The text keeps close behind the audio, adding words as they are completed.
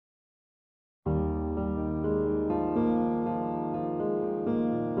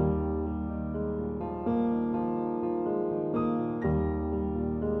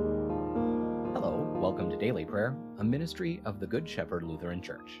Daily Prayer, a ministry of the Good Shepherd Lutheran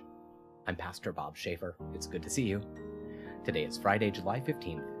Church. I'm Pastor Bob Schaefer. It's good to see you. Today is Friday, July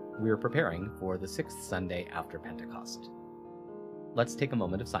 15th. We are preparing for the 6th Sunday after Pentecost. Let's take a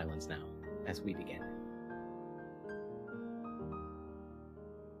moment of silence now as we begin.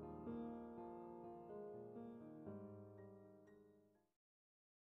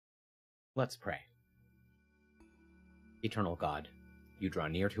 Let's pray. Eternal God, you draw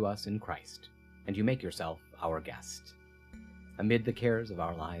near to us in Christ, and you make yourself our guest. Amid the cares of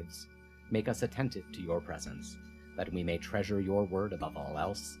our lives, make us attentive to your presence, that we may treasure your word above all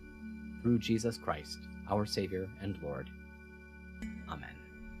else, through Jesus Christ, our Savior and Lord. Amen.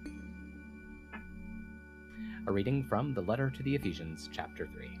 A reading from the letter to the Ephesians, chapter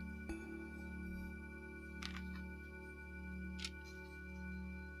 3.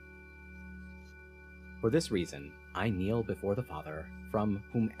 For this reason, I kneel before the Father, from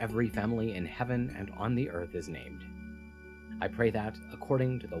whom every family in heaven and on the earth is named. I pray that,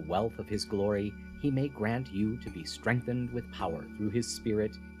 according to the wealth of his glory, he may grant you to be strengthened with power through his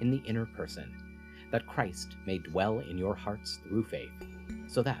Spirit in the inner person, that Christ may dwell in your hearts through faith,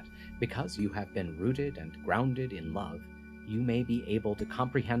 so that, because you have been rooted and grounded in love, you may be able to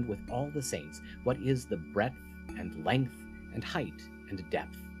comprehend with all the saints what is the breadth and length and height and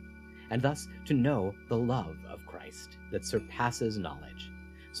depth, and thus to know the love of Christ that surpasses knowledge,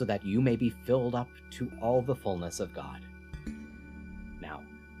 so that you may be filled up to all the fullness of God. Now,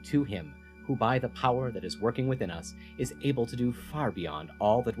 to him who by the power that is working within us is able to do far beyond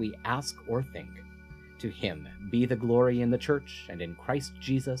all that we ask or think, to him be the glory in the Church and in Christ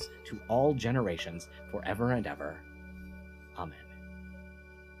Jesus to all generations, forever and ever. Amen.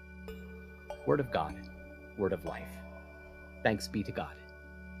 Word of God, word of life. Thanks be to God.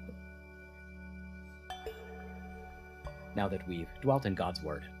 Now that we've dwelt in God's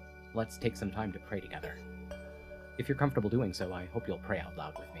word, let's take some time to pray together. If you're comfortable doing so, I hope you'll pray out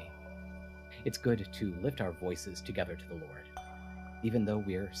loud with me. It's good to lift our voices together to the Lord. Even though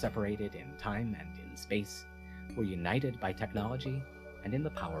we're separated in time and in space, we're united by technology and in the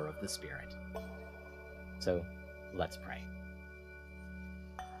power of the Spirit. So, let's pray.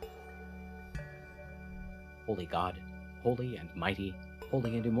 Holy God, holy and mighty,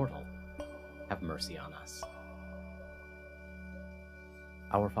 holy and immortal, have mercy on us.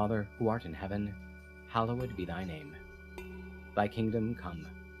 Our Father, who art in heaven, hallowed be thy name. Thy kingdom come,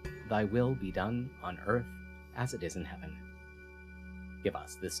 thy will be done on earth as it is in heaven. Give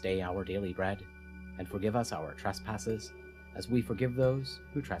us this day our daily bread, and forgive us our trespasses, as we forgive those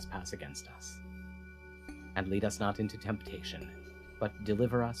who trespass against us. And lead us not into temptation, but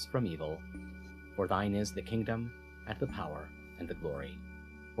deliver us from evil. For thine is the kingdom, and the power, and the glory,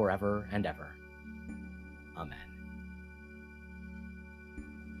 forever and ever. Amen.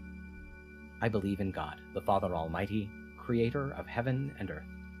 I believe in God, the Father Almighty, creator of heaven and earth.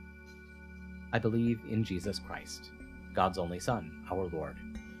 I believe in Jesus Christ, God's only Son, our Lord,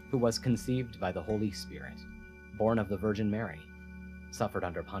 who was conceived by the Holy Spirit, born of the Virgin Mary, suffered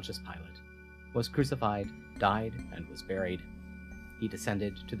under Pontius Pilate, was crucified, died, and was buried. He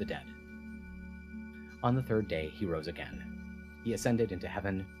descended to the dead. On the third day he rose again. He ascended into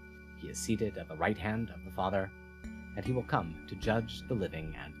heaven. He is seated at the right hand of the Father, and he will come to judge the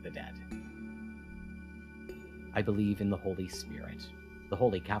living and the dead. I believe in the Holy Spirit, the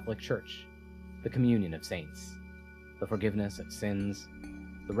Holy Catholic Church, the communion of saints, the forgiveness of sins,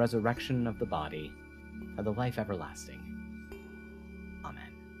 the resurrection of the body, and the life everlasting.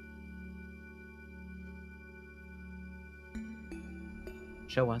 Amen.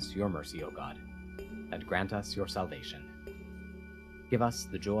 Show us your mercy, O God, and grant us your salvation. Give us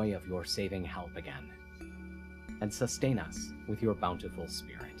the joy of your saving help again, and sustain us with your bountiful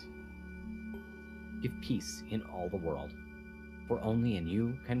Spirit. Give peace in all the world, for only in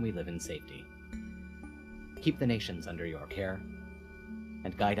you can we live in safety. Keep the nations under your care,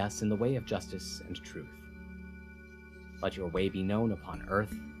 and guide us in the way of justice and truth. Let your way be known upon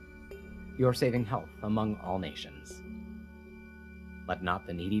earth, your saving health among all nations. Let not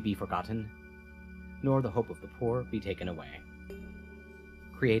the needy be forgotten, nor the hope of the poor be taken away.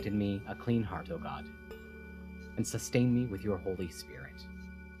 Create in me a clean heart, O God, and sustain me with your Holy Spirit.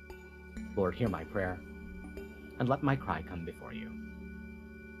 Lord, hear my prayer, and let my cry come before you.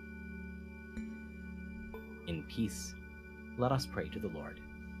 In peace, let us pray to the Lord.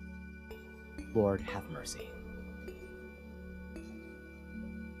 Lord, have mercy.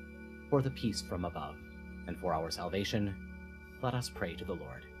 For the peace from above, and for our salvation, let us pray to the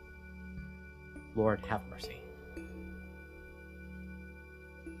Lord. Lord, have mercy.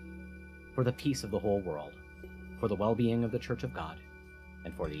 For the peace of the whole world, for the well-being of the Church of God,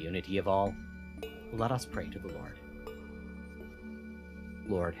 and for the unity of all, Let us pray to the Lord.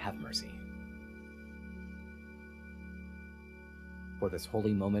 Lord, have mercy. For this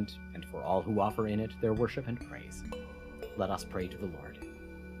holy moment, and for all who offer in it their worship and praise, let us pray to the Lord.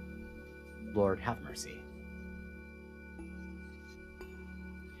 Lord, have mercy.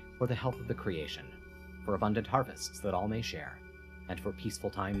 For the health of the creation, for abundant harvests that all may share, and for peaceful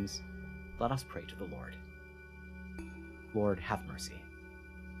times, let us pray to the Lord. Lord, have mercy.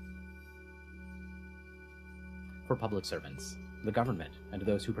 For public servants, the government, and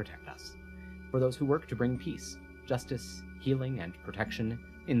those who protect us, for those who work to bring peace, justice, healing, and protection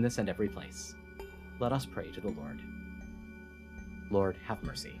in this and every place, let us pray to the Lord. Lord, have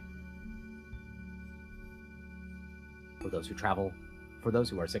mercy. For those who travel, for those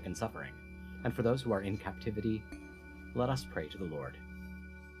who are sick and suffering, and for those who are in captivity, let us pray to the Lord.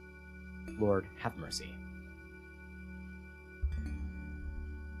 Lord, have mercy.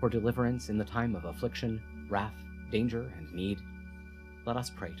 For deliverance in the time of affliction, wrath, danger, and need, let us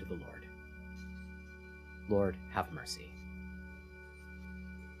pray to the Lord. Lord, have mercy.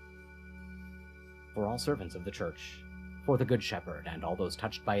 For all servants of the Church, for the Good Shepherd and all those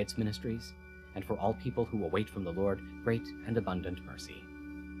touched by its ministries, and for all people who await from the Lord great and abundant mercy,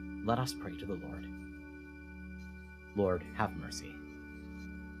 let us pray to the Lord. Lord, have mercy.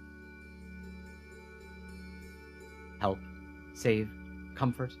 Help, save,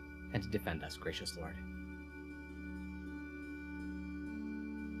 comfort, and defend us, gracious Lord.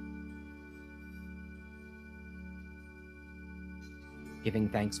 Giving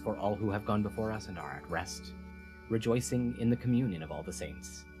thanks for all who have gone before us and are at rest, rejoicing in the communion of all the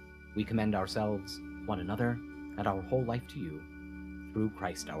saints, we commend ourselves, one another, and our whole life to you, through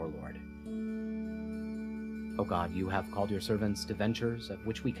Christ our Lord. O God, you have called your servants to ventures of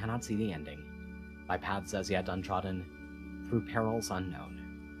which we cannot see the ending, by paths as yet untrodden, through perils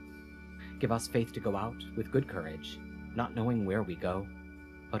unknown. Give us faith to go out with good courage, not knowing where we go,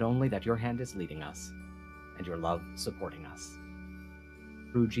 but only that your hand is leading us, and your love supporting us.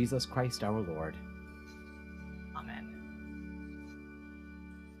 Through Jesus Christ our Lord. Amen.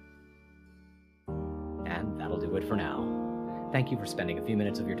 And that'll do it for now. Thank you for spending a few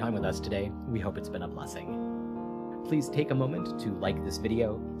minutes of your time with us today. We hope it's been a blessing. Please take a moment to like this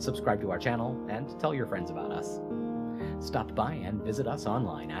video, subscribe to our channel, and tell your friends about us. Stop by and visit us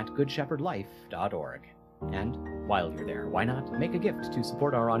online at goodshepherdlife.org. And while you're there, why not make a gift to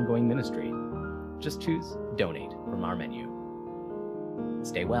support our ongoing ministry? Just choose Donate from our menu.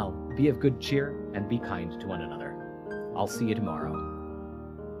 Stay well, be of good cheer, and be kind to one another. I'll see you tomorrow.